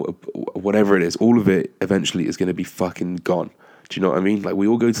animal, whatever it is. All of it eventually is going to be fucking gone. Do you know what I mean? Like, we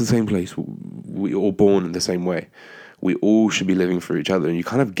all go to the same place. We're all born in the same way. We all should be living for each other, and you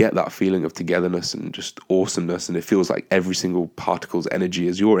kind of get that feeling of togetherness and just awesomeness, and it feels like every single particle's energy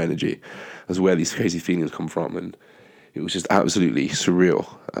is your energy. That's where these crazy feelings come from, and it was just absolutely surreal.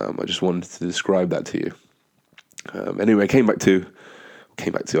 I just wanted to describe that to you. Anyway, I came back to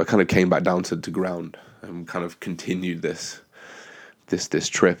I kind of came back down to ground and kind of continued this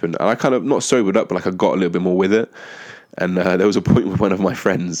trip, and I kind of not sobered up, but like I got a little bit more with it. And there was a point where one of my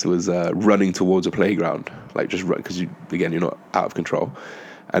friends was running towards a playground, like just run, because you're not out of control.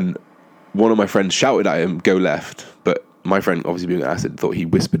 And one of my friends shouted at him, "Go left!" But my friend, obviously being acid, thought he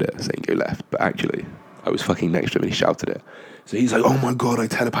whispered it, saying "Go left." But actually, I was fucking next to him and he shouted it. So he's like, "Oh my God," I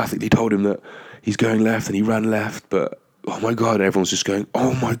telepathically told him that he's going left, and he ran left. But oh my God, and everyone's just going,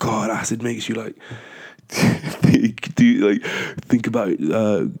 "Oh my God, acid makes you like think about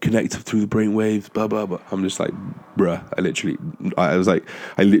it, connect through the brain waves, blah blah blah." I'm just like, bruh. I literally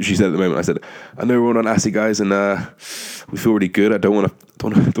said at the moment, I said, "I know we're all on acid, guys, and we feel really good. I don't want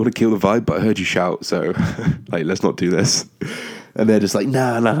to kill the vibe, but I heard you shout, so like, let's not do this." And they're just like,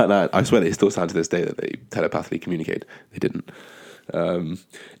 nah. I swear they still sound to this day that they telepathically communicate. They didn't.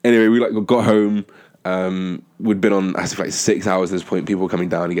 Anyway, we like got home. We'd been on acid for like 6 hours at this point. People were coming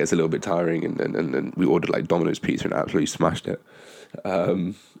down. It gets a little bit tiring, and we ordered like Domino's pizza and absolutely smashed it.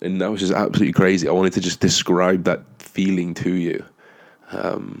 And that was just absolutely crazy. I wanted to just describe that feeling to you.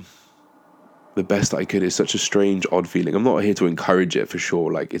 The best I could. Is such a strange, odd feeling. I'm not here to encourage it for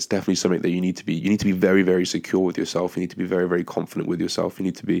sure. Like, it's definitely something that you need to be very, very secure with yourself. You need to be very, very confident with yourself. You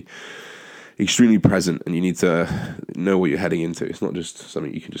need to be extremely present, and you need to know what you're heading into. It's not just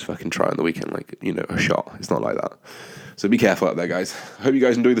something you can just fucking try on the weekend, like, a shot. It's not like that. So be careful out there, guys. I hope you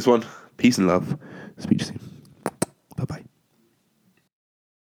guys enjoyed this one. Peace and love. Speak to you soon. Bye-bye.